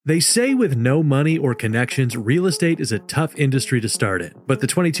They say with no money or connections, real estate is a tough industry to start in. But the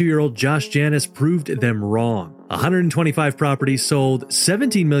 22-year-old Josh Janis proved them wrong. 125 properties sold,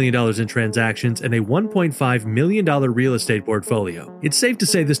 $17 million in transactions, and a $1.5 million real estate portfolio. It's safe to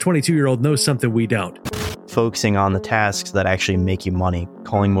say this 22-year-old knows something we don't. Focusing on the tasks that actually make you money,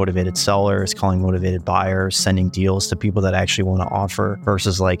 calling motivated sellers, calling motivated buyers, sending deals to people that actually want to offer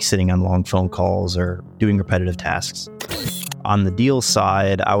versus like sitting on long phone calls or doing repetitive tasks. On the deal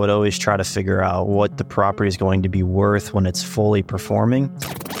side, I would always try to figure out what the property is going to be worth when it's fully performing,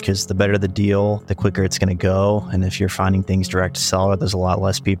 because the better the deal, the quicker it's going to go. And if you're finding things direct to seller, there's a lot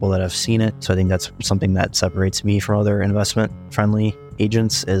less people that have seen it. So I think that's something that separates me from other investment-friendly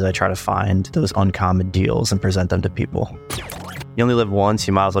agents is I try to find those uncommon deals and present them to people. You only live once,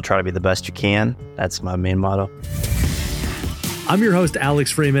 you might as well try to be the best you can. That's my main motto. I'm your host,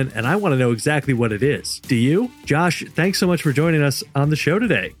 Alex Freeman, and I want to know exactly what it is. Do you? Josh, thanks so much for joining us on the show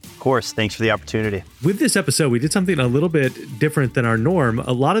today. Of course. Thanks for the opportunity. With this episode, we did something a little bit different than our norm.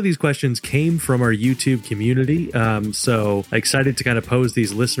 A lot of these questions came from our YouTube community. So excited to kind of pose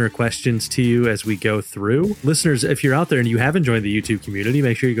these listener questions to you as we go through. Listeners, if you're out there and you haven't joined the YouTube community,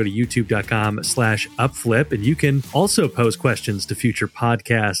 make sure you go to youtube.com/upflip, and you can also pose questions to future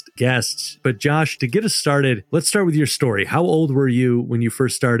podcast guests. But Josh, to get us started, let's start with your story. How old were you when you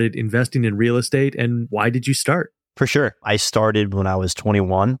first started investing in real estate, and why did you start? For sure. I started when I was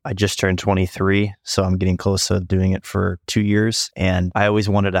 21. I just turned 23, so I'm getting close to doing it for 2 years. And I always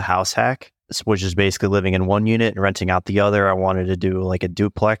wanted a house hack, which is basically living in one unit and renting out the other. I wanted to do like a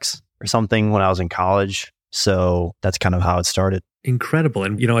duplex or something when I was in college. So that's kind of how it started. Incredible.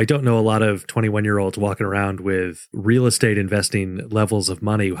 And, I don't know a lot of 21-year-olds walking around with real estate investing levels of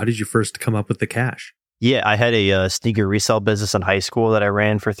money. How did you first come up with the cash? Yeah, I had a sneaker resale business in high school that I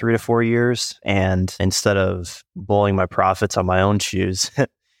ran for 3 to 4 years. And instead of blowing my profits on my own shoes,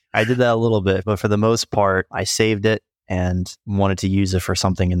 I did that a little bit. But for the most part, I saved it and wanted to use it for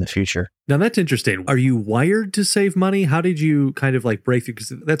something in the future. Now, that's interesting. Are you wired to save money? How did you kind of like break through?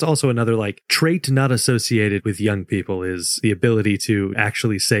 Because that's also another like trait not associated with young people is the ability to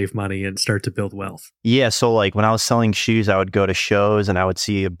actually save money and start to build wealth. Yeah. So like when I was selling shoes, I would go to shows and I would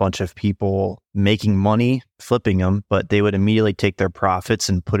see a bunch of people making money flipping them, but they would immediately take their profits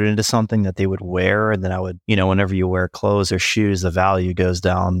and put it into something that they would wear. And then I would, whenever you wear clothes or shoes, the value goes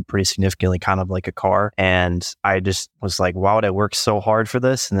down pretty significantly, kind of like a car. And I just was like, why would I work so hard for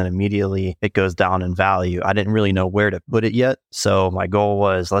this? And then immediately it goes down in value. I didn't really know where to put it yet. So my goal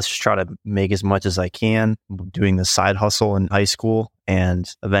was, let's just try to make as much as I can doing the side hustle in high school. And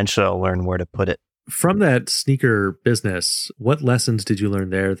eventually I'll learn where to put it. From that sneaker business, what lessons did you learn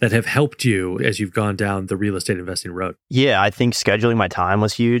there that have helped you as you've gone down the real estate investing road? Yeah, I think scheduling my time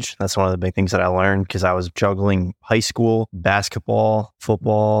was huge. That's one of the big things that I learned because I was juggling high school, basketball,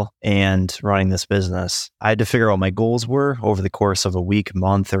 football, and running this business. I had to figure out what my goals were over the course of a week,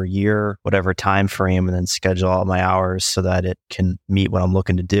 month, or year, whatever time frame, and then schedule all my hours so that it can meet what I'm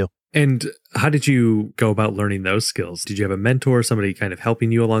looking to do. And how did you go about learning those skills? Did you have a mentor, somebody kind of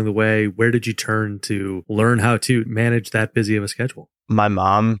helping you along the way? Where did you turn to learn how to manage that busy of a schedule? My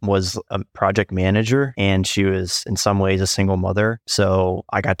mom was a project manager and she was in some ways a single mother. So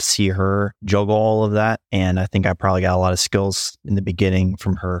I got to see her juggle all of that. And I think I probably got a lot of skills in the beginning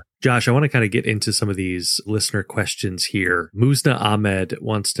from her. Josh, I want to kind of get into some of these listener questions here. Musna Ahmed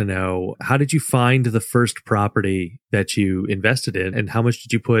wants to know, how did you find the first property that you invested in and how much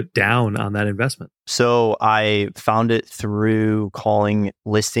did you put down on that investment? So I found it through calling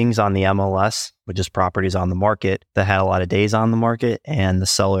listings on the MLS, which is properties on the market that had a lot of days on the market. And the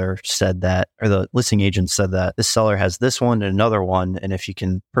seller said that, or the listing agent said that the seller has this one and another one. And if you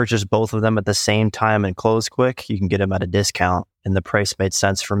can purchase both of them at the same time and close quick, you can get them at a discount. And the price made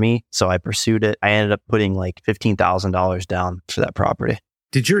sense for me. So I pursued it. I ended up putting like $15,000 down for that property.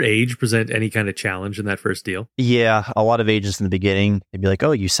 Did your age present any kind of challenge in that first deal? Yeah, a lot of agents in the beginning, they'd be like,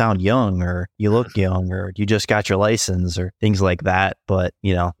 oh, you sound young, or you look young, or you just got your license, or things like that. But,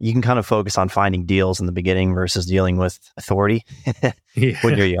 you can kind of focus on finding deals in the beginning versus dealing with authority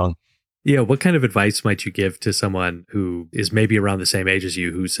when you're young. Yeah. What kind of advice might you give to someone who is maybe around the same age as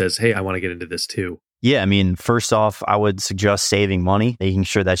you who says, hey, I want to get into this too? Yeah, first off, I would suggest saving money, making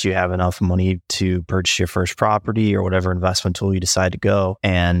sure that you have enough money to purchase your first property or whatever investment tool you decide to go.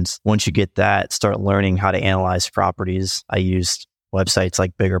 And once you get that, start learning how to analyze properties. I used websites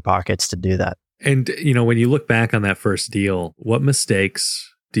like BiggerPockets to do that. And, when you look back on that first deal, what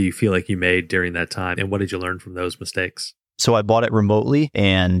mistakes do you feel like you made during that time? And what did you learn from those mistakes? So I bought it remotely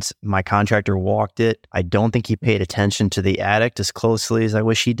and my contractor walked it. I don't think he paid attention to the attic as closely as I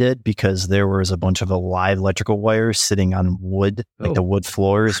wish he did because there was a bunch of live electrical wires sitting on wood, like the wood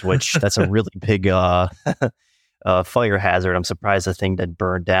floors, which that's a really big fire hazard. I'm surprised the thing didn't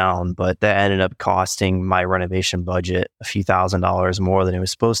burn down, but that ended up costing my renovation budget a few $1,000s more than it was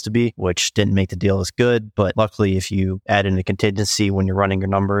supposed to be, which didn't make the deal as good. But luckily, if you add in a contingency when you're running your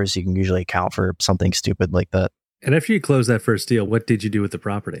numbers, you can usually account for something stupid like that. And after you closed that first deal, what did you do with the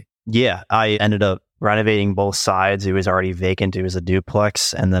property? Yeah, I ended up renovating both sides. It was already vacant. It was a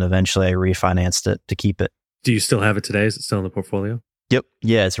duplex. And then eventually I refinanced it to keep it. Do you still have it today? Is it still in the portfolio? Yep.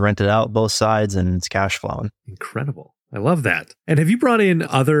 Yeah, it's rented out both sides and it's cash flowing. Incredible. I love that. And have you brought in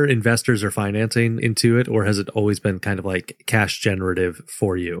other investors or financing into it, or has it always been kind of like cash generative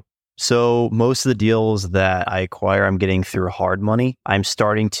for you? So most of the deals that I acquire, I'm getting through hard money. I'm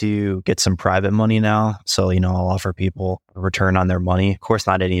starting to get some private money now. So, I'll offer people a return on their money. Of course,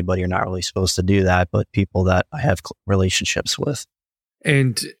 not anybody. You're not really supposed to do that, but people that I have relationships with.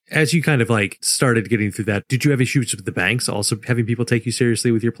 And as you kind of like started getting through that, did you have issues with the banks also having people take you seriously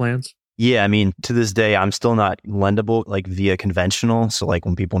with your plans? Yeah, to this day, I'm still not lendable like via conventional. So like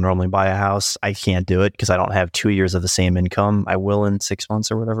when people normally buy a house, I can't do it because I don't have 2 years of the same income. I will in 6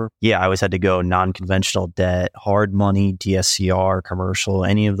 months or whatever. Yeah, I always had to go non-conventional debt, hard money, DSCR, commercial,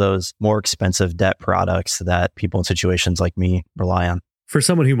 any of those more expensive debt products that people in situations like me rely on. For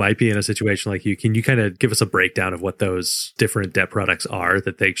someone who might be in a situation like you, can you kind of give us a breakdown of what those different debt products are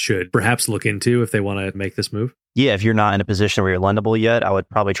that they should perhaps look into if they want to make this move? Yeah, if you're not in a position where you're lendable yet, I would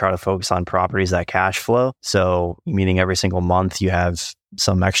probably try to focus on properties that cash flow. So meaning every single month you have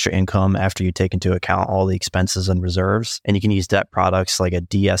some extra income after you take into account all the expenses and reserves. And you can use debt products like a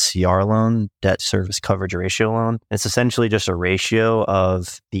DSCR loan, debt service coverage ratio loan. It's essentially just a ratio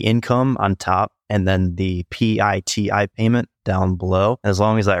of the income on top and then the PITI payment down below. As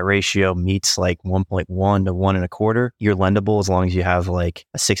long as that ratio meets like 1.1 to 1.25, you're lendable as long as you have like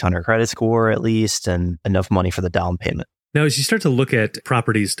a 600 credit score at least and enough money for the down payment. Now, as you start to look at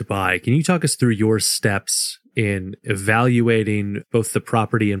properties to buy, can you talk us through your steps in evaluating both the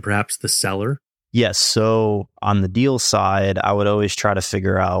property and perhaps the seller? Yes. So on the deal side, I would always try to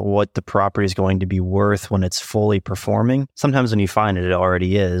figure out what the property is going to be worth when it's fully performing. Sometimes when you find it, it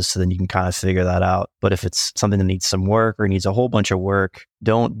already is. So then you can kind of figure that out. But if it's something that needs some work or needs a whole bunch of work,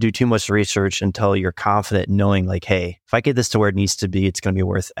 don't do too much research until you're confident knowing like, hey, if I get this to where it needs to be, it's going to be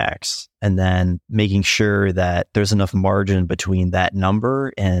worth X. And then making sure that there's enough margin between that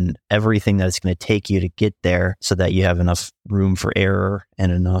number and everything that it's going to take you to get there so that you have enough room for error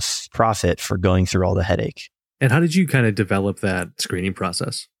and enough profit for going through all the headache. And how did you kind of develop that screening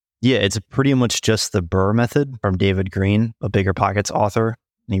process? Yeah, it's pretty much just the Burr method from David Green, a Bigger Pockets author,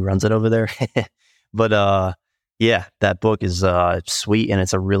 and he runs it over there. But yeah, that book is sweet, and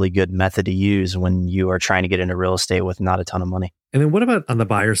it's a really good method to use when you are trying to get into real estate with not a ton of money. And then what about on the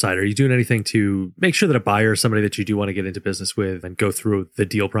buyer side? Are you doing anything to make sure that a buyer is somebody that you do want to get into business with and go through the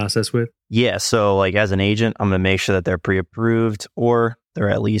deal process with? Yeah, so like as an agent, I'm going to make sure that they're pre-approved or they're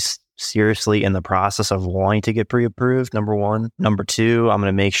at least seriously in the process of wanting to get pre-approved, number one. Number two, I'm going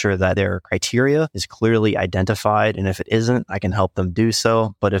to make sure that their criteria is clearly identified. And if it isn't, I can help them do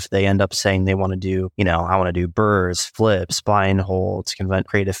so. But if they end up saying they want to do, I want to do burrs, flips, buy and holds,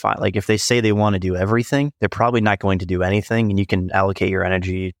 creative file. Like if they say they want to do everything, they're probably not going to do anything. And you can allocate your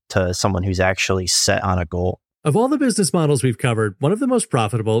energy to someone who's actually set on a goal. Of all the business models we've covered, one of the most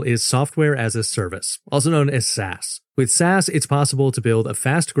profitable is software as a service, also known as SaaS. With SaaS, it's possible to build a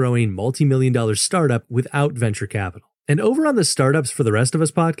fast-growing, multi-million-dollar startup without venture capital. And over on the Startups for the Rest of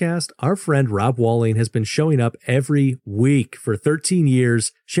Us podcast, our friend Rob Walling has been showing up every week for 13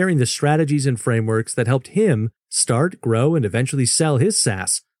 years, sharing the strategies and frameworks that helped him start, grow, and eventually sell his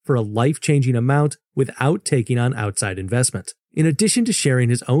SaaS for a life-changing amount without taking on outside investment. In addition to sharing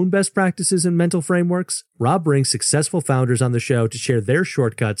his own best practices and mental frameworks, Rob brings successful founders on the show to share their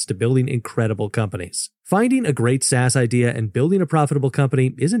shortcuts to building incredible companies. Finding a great SaaS idea and building a profitable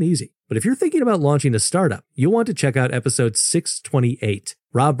company isn't easy, but if you're thinking about launching a startup, you'll want to check out episode 628.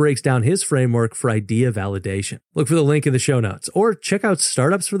 Rob breaks down his framework for idea validation. Look for the link in the show notes, or check out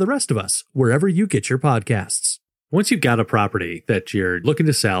Startups for the Rest of Us, wherever you get your podcasts. Once you've got a property that you're looking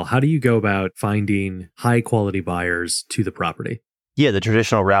to sell, how do you go about finding high quality buyers to the property? Yeah, the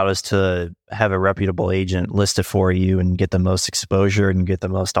traditional route is to have a reputable agent list it for you and get the most exposure and get the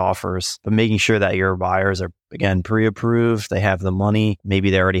most offers. But making sure that your buyers are, again, pre-approved, they have the money, maybe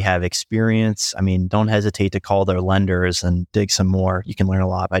they already have experience. Don't hesitate to call their lenders and dig some more. You can learn a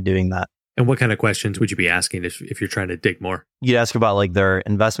lot by doing that. And what kind of questions would you be asking if you're trying to dig more? You'd ask about like their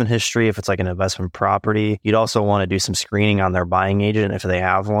investment history, if it's like an investment property. You'd also want to do some screening on their buying agent if they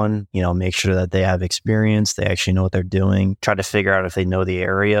have one. Make sure that they have experience, they actually know what they're doing. Try to figure out if they know the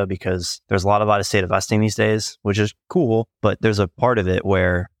area, because there's a lot of out-of-state investing these days, which is cool. But there's a part of it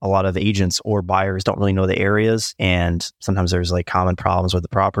where a lot of agents or buyers don't really know the areas. And sometimes there's like common problems with the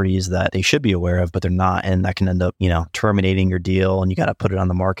properties that they should be aware of, but they're not. And that can end up, terminating your deal, and you got to put it on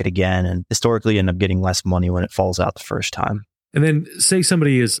the market again. And historically end up getting less money when it falls out the first time. And then say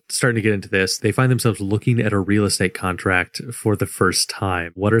somebody is starting to get into this, they find themselves looking at a real estate contract for the first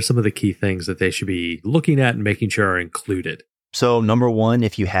time. What are some of the key things that they should be looking at and making sure are included? So number one,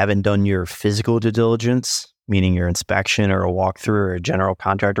 if you haven't done your physical due diligence, meaning your inspection or a walkthrough or a general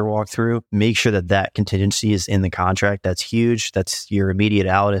contractor walkthrough, make sure that contingency is in the contract. That's huge. That's your immediate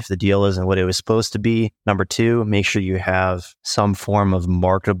out if the deal isn't what it was supposed to be. Number two, make sure you have some form of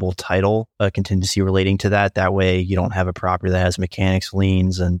marketable title, a contingency relating to that. That way you don't have a property that has mechanics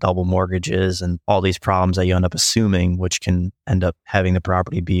liens and double mortgages and all these problems that you end up assuming, which can end up having the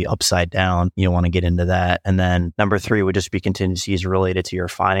property be upside down. You don't want to get into that. And then number three would just be contingencies related to your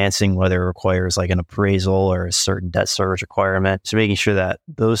financing, whether it requires like an appraisal or a certain debt service requirement. So making sure that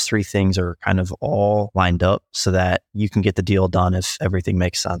those three things are kind of all lined up so that you can get the deal done if everything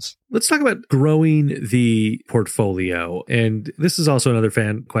makes sense. Let's talk about growing the portfolio. And this is also another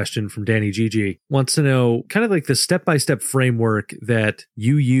fan question from Danny Gigi. Wants to know kind of like the step-by-step framework that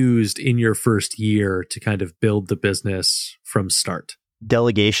you used in your first year to kind of build the business from start.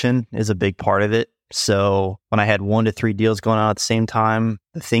 Delegation is a big part of it. So when I had 1 to 3 deals going on at the same time,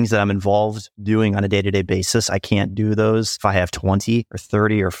 the things that I'm involved doing on a day-to-day basis, I can't do those if I have 20 or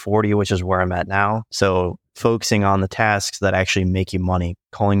 30 or 40, which is where I'm at now. So focusing on the tasks that actually make you money,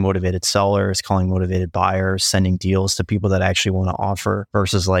 calling motivated sellers, calling motivated buyers, sending deals to people that actually want to offer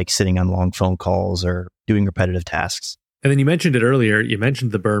versus like sitting on long phone calls or doing repetitive tasks. And then you mentioned it earlier. You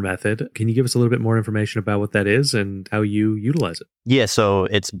mentioned the BRRRR method. Can you give us a little bit more information about what that is and how you utilize it? Yeah, so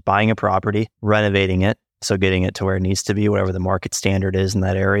it's buying a property, renovating it, so getting it to where it needs to be, whatever the market standard is in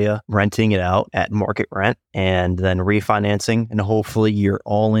that area, renting it out at market rent, and then refinancing. And hopefully your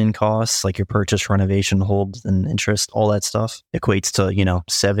all-in costs, like your purchase, renovation, holds, and interest, all that stuff equates to,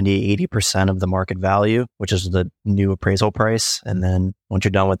 70, 80% of the market value, which is the new appraisal price. And then once you're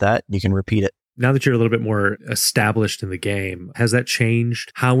done with that, you can repeat it. Now that you're a little bit more established in the game, has that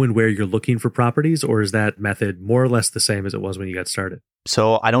changed how and where you're looking for properties, or is that method more or less the same as it was when you got started?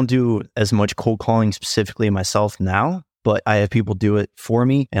 So I don't do as much cold calling specifically myself now, but I have people do it for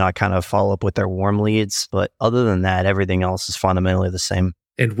me and I kind of follow up with their warm leads. But other than that, everything else is fundamentally the same.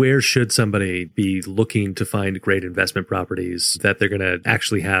 And where should somebody be looking to find great investment properties that they're going to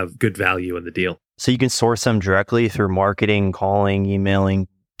actually have good value in the deal? So you can source them directly through marketing, calling, emailing,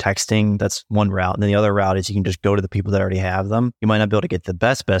 texting. That's one route. And then the other route is you can just go to the people that already have them. You might not be able to get the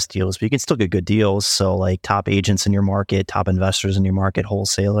best deals, but you can still get good deals. So like top agents in your market, top investors in your market,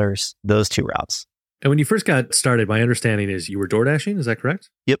 wholesalers, those two routes. And when you first got started, my understanding is you were Doordashing. Is that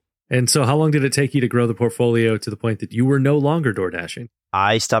correct? Yep. And so how long did it take you to grow the portfolio to the point that you were no longer Doordashing?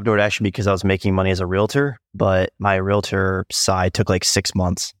 I stopped Doordashing because I was making money as a realtor, but my realtor side took like 6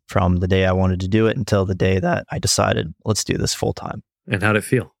 months from the day I wanted to do it until the day that I decided, let's do this full time. And how'd it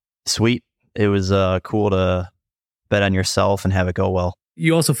feel? Sweet. It was cool to bet on yourself and have it go well.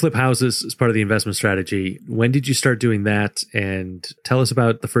 You also flip houses as part of the investment strategy. When did you start doing that? And tell us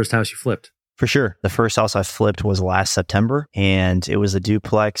about the first house you flipped. For sure. The first house I flipped was last September, and it was a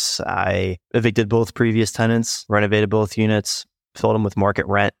duplex. I evicted both previous tenants, renovated both units, filled them with market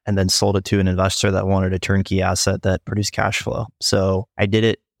rent, and then sold it to an investor that wanted a turnkey asset that produced cash flow. So I did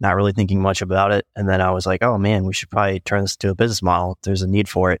it, not really thinking much about it. And then I was like, oh man, we should probably turn this into a business model. There's a need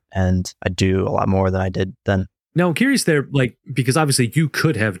for it. And I do a lot more than I did then. Now, I'm curious there, because obviously you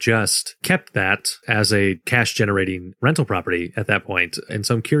could have just kept that as a cash generating rental property at that point. And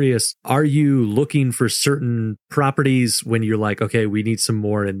so I'm curious, are you looking for certain properties when you're like, okay, we need some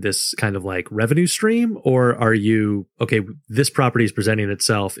more in this kind of like revenue stream? Or are you, okay, this property is presenting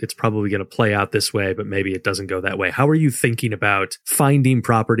itself, it's probably going to play out this way, but maybe it doesn't go that way. How are you thinking about finding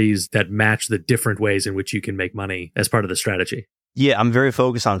properties that match the different ways in which you can make money as part of the strategy? Yeah, I'm very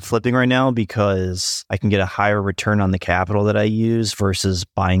focused on flipping right now because I can get a higher return on the capital that I use versus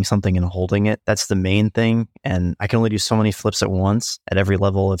buying something and holding it. That's the main thing. And I can only do so many flips at once at every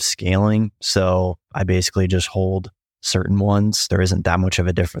level of scaling. So I basically just hold certain ones. There isn't that much of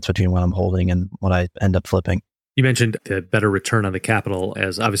a difference between what I'm holding and what I end up flipping. You mentioned the better return on the capital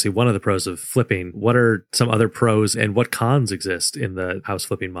as obviously one of the pros of flipping. What are some other pros and what cons exist in the house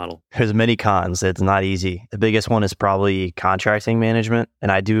flipping model? There's many cons. It's not easy. The biggest one is probably contracting management.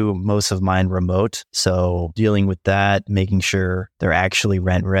 And I do most of mine remote. So dealing with that, making sure they're actually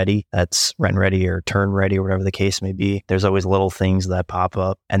rent ready. That's rent ready or turn ready or whatever the case may be. There's always little things that pop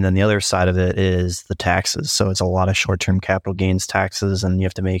up. And then the other side of it is the taxes. So it's a lot of short-term capital gains taxes. And you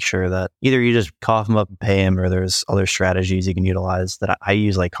have to make sure that either you just cough them up and pay them, or there's other strategies you can utilize that I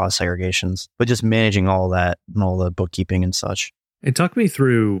use, like cost segregations, but just managing all that and all the bookkeeping and such. And talk me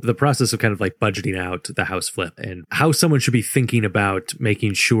through the process of kind of like budgeting out the house flip and how someone should be thinking about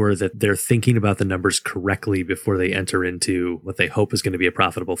making sure that they're thinking about the numbers correctly before they enter into what they hope is going to be a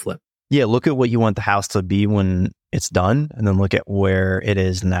profitable flip. Yeah, look at what you want the house to be when it's done, and then look at where it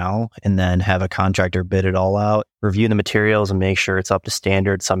is now, and then have a contractor bid it all out, review the materials and make sure it's up to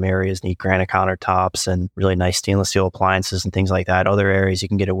standard. Some areas need granite countertops and really nice stainless steel appliances and things like that. Other areas you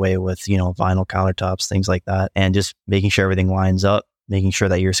can get away with, vinyl countertops, things like that, and just making sure everything lines up, making sure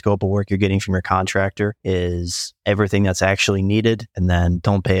that your scope of work you're getting from your contractor is everything that's actually needed, and then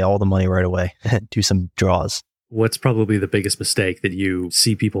don't pay all the money right away. Do some draws. What's probably the biggest mistake that you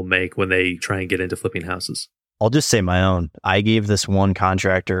see people make when they try and get into flipping houses? I'll just say my own. I gave this one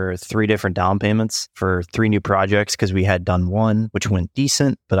contractor 3 different down payments for 3 new projects because we had done one, which went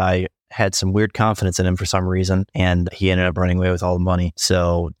decent, but I had some weird confidence in him for some reason, and he ended up running away with all the money.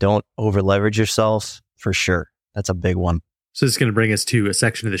 So don't over leverage yourself for sure. That's a big one. So this is going to bring us to a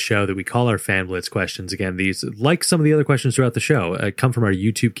section of the show that we call our Fan Blitz questions. Again, these, like some of the other questions throughout the show, come from our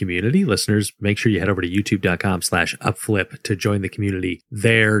YouTube community. Listeners, make sure you head over to youtube.com/upflip to join the community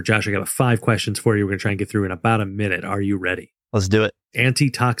there. Josh, I got 5 questions for you. We're going to try and get through in about a minute. Are you ready? Let's do it.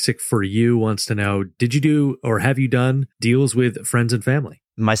 Anti-Toxic for You wants to know, did you do or have you done deals with friends and family?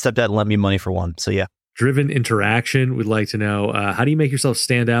 My stepdad lent me money for one. So yeah. Driven Interaction would like to know, how do you make yourself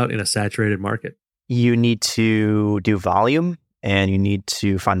stand out in a saturated market? You need to do volume and you need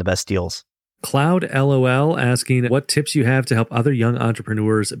to find the best deals. Cloud LOL asking what tips you have to help other young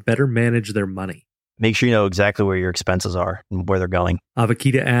entrepreneurs better manage their money. Make sure you know exactly where your expenses are and where they're going.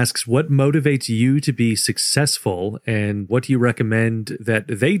 Avakita asks, what motivates you to be successful and what do you recommend that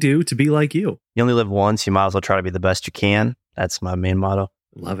they do to be like you? You only live once. You might as well try to be the best you can. That's my main motto.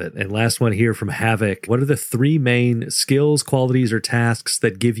 Love it. And last one here from Havoc. What are the 3 main skills, qualities, or tasks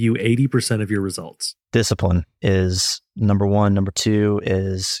that give you 80% of your results? Discipline is number 1. Number 2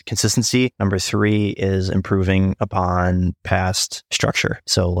 is consistency. Number 3 is improving upon past structure.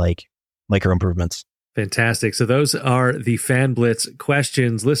 So like micro improvements. Fantastic. So those are the Fan Blitz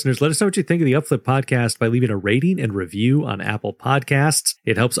questions. Listeners, let us know what you think of the Upflip podcast by leaving a rating and review on Apple Podcasts.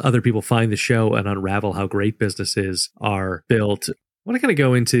 It helps other people find the show and unravel how great businesses are built. I want to kind of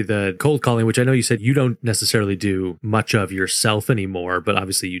go into the cold calling, which I know you said you don't necessarily do much of yourself anymore, but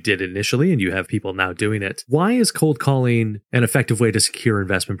obviously you did initially and you have people now doing it. Why is cold calling an effective way to secure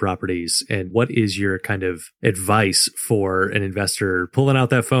investment properties? And what is your kind of advice for an investor pulling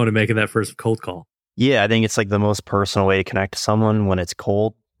out that phone and making that first cold call? Yeah, I think it's like the most personal way to connect to someone when it's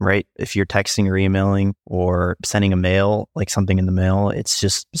cold, right? If you're texting or emailing or sending a mail, like something in the mail,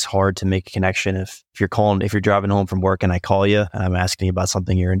 it's hard to make a connection. If you're driving home from work and I call you and I'm asking you about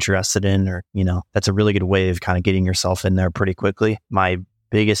something you're interested in, or, that's a really good way of kind of getting yourself in there pretty quickly. My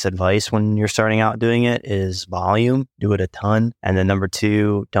biggest advice when you're starting out doing it is volume, do it a ton. And then number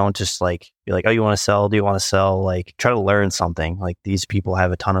 2, don't just be like, oh, you want to sell? Do you want to sell? Try to learn something. These people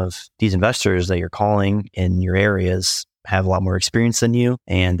have a ton of these investors that you're calling in your areas have a lot more experience than you,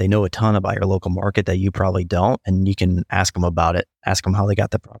 and they know a ton about your local market that you probably don't, and you can ask them about it, ask them how they got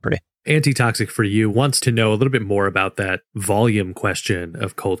the property. Anti-Toxic for You wants to know a little bit more about that volume question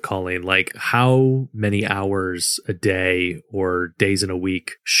of cold calling. Like, how many hours a day or days in a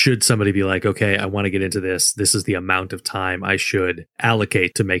week should somebody be like, okay, I want to get into this. This is the amount of time I should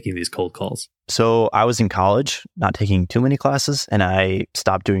allocate to making these cold calls? So I was in college, not taking too many classes, and I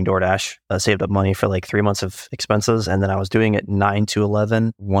stopped doing Doordash. I saved up money for 3 months of expenses, and then I was doing it 9 to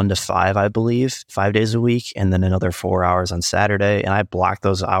 11, 1 to 5, I believe, 5 days a week, and then another 4 hours on Saturday. And I blocked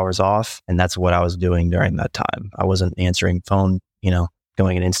those hours off, and that's what I was doing during that time. I wasn't answering phone,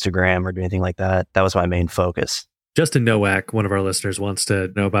 going on Instagram or doing anything like that. That was my main focus. Justin Nowak, one of our listeners, wants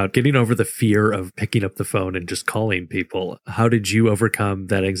to know about getting over the fear of picking up the phone and just calling people. How did you overcome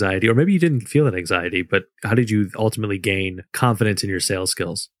that anxiety? Or maybe you didn't feel that anxiety, but how did you ultimately gain confidence in your sales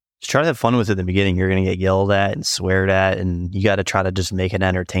skills? Just try to have fun with it in the beginning. You're going to get yelled at and sweared at, and you got to try to just make it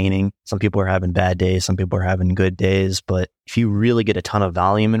entertaining. Some people are having bad days. Some people are having good days. But if you really get a ton of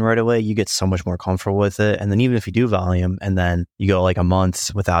volume in right away, you get so much more comfortable with it. And then even if you do volume and then you go like a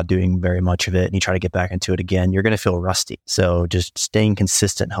month without doing very much of it and you try to get back into it again, you're going to feel rusty. So just staying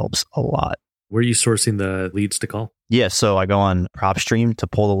consistent helps a lot. Where are you sourcing the leads to call? Yeah, so I go on PropStream to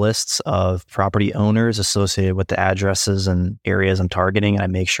pull the lists of property owners associated with the addresses and areas I'm targeting. And I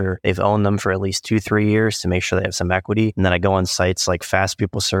make sure they've owned them for at least 2-3 years to make sure they have some equity. And then I go on sites like Fast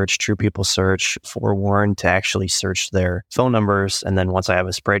People Search, True People Search, Forewarn to actually search their phone numbers. And then once I have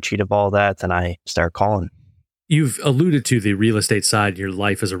a spreadsheet of all that, then I start calling. You've alluded to the real estate side in your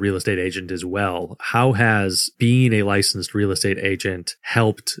life as a real estate agent as well. How has being a licensed real estate agent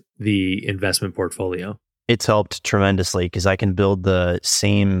helped the investment portfolio? It's helped tremendously because I can build the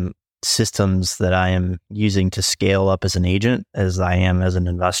same systems that I am using to scale up as an agent as I am as an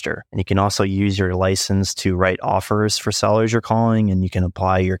investor. And you can also use your license to write offers for sellers you're calling, and you can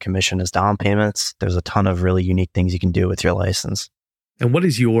apply your commission as down payments. There's a ton of really unique things you can do with your license. And what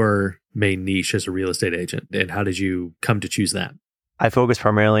is your main niche as a real estate agent, and how did you come to choose that? I focus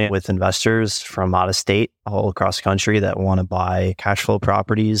primarily with investors from out of state, all across the country that want to buy cash flow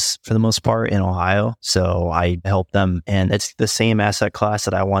properties for the most part in Ohio. So I help them. And it's the same asset class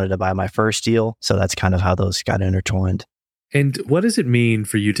that I wanted to buy my first deal. So that's kind of how those got intertwined. And what does it mean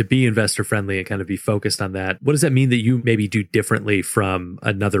for you to be investor friendly and kind of be focused on that? What does that mean that you maybe do differently from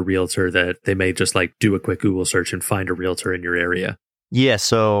another realtor that they may just like do a quick Google search and find a realtor in your area? Yeah,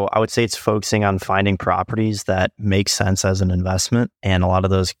 so I would say it's focusing on finding properties that make sense as an investment. And a lot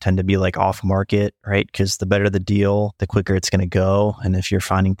of those tend to be like off market, right? Because the better the deal, the quicker it's going to go. And if you're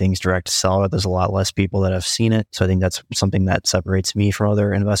finding things direct to seller, there's a lot less people that have seen it. So I think that's something that separates me from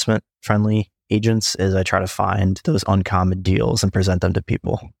other investment friendly agents is I try to find those uncommon deals and present them to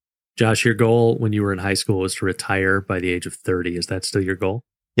people. Josh, your goal when you were in high school was to retire by the age of 30. Is that still your goal?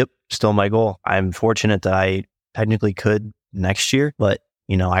 Yep, still my goal. I'm fortunate that I technically could next year, but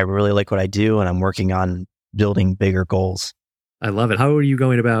I really like what I do and I'm working on building bigger goals. I love it. How are you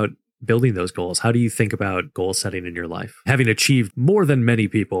going about building those goals? How do you think about goal setting in your life? Having achieved more than many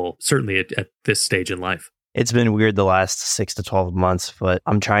people, certainly at this stage in life. It's been weird the last 6 to 12 months, but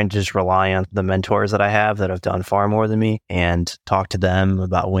I'm trying to just rely on the mentors that I have that have done far more than me and talk to them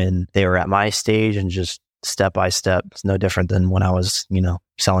about when they were at my stage and just step by step. It's no different than when I was,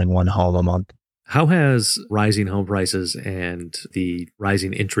 selling one home a month. How has rising home prices and the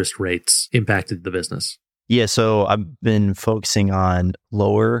rising interest rates impacted the business? Yeah, so I've been focusing on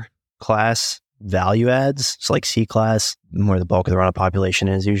lower class value adds. So like C-class, where the bulk of the rental population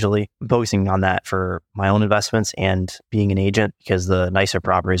is usually. I'm focusing on that for my own investments and being an agent because the nicer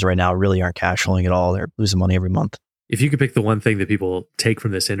properties right now really aren't cash flowing at all. They're losing money every month. If you could pick the one thing that people take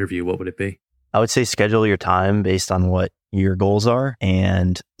from this interview, what would it be? I would say schedule your time based on what your goals are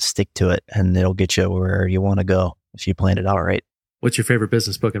and stick to it, and it'll get you where you want to go if you plan it out right. What's your favorite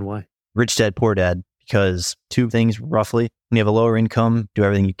business book and why? Rich Dad, Poor Dad, because two things roughly. When you have a lower income, do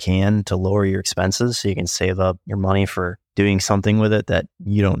everything you can to lower your expenses so you can save up your money for doing something with it that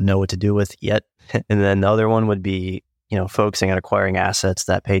you don't know what to do with yet. And then the other one would be, focusing on acquiring assets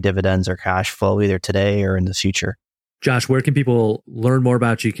that pay dividends or cash flow either today or in the future. Josh, where can people learn more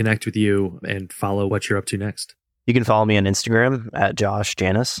about you, connect with you, and follow what you're up to next? You can follow me on Instagram at Josh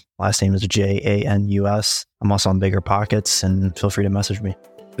Janus. Last name is Janus. I'm also on Bigger Pockets, and feel free to message me.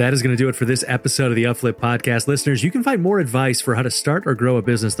 That is going to do it for this episode of the Upflip Podcast. Listeners, you can find more advice for how to start or grow a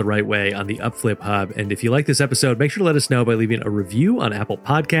business the right way on the Upflip Hub. And if you like this episode, make sure to let us know by leaving a review on Apple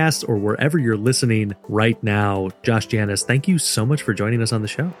Podcasts or wherever you're listening right now. Josh Janus, thank you so much for joining us on the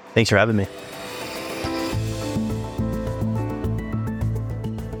show. Thanks for having me.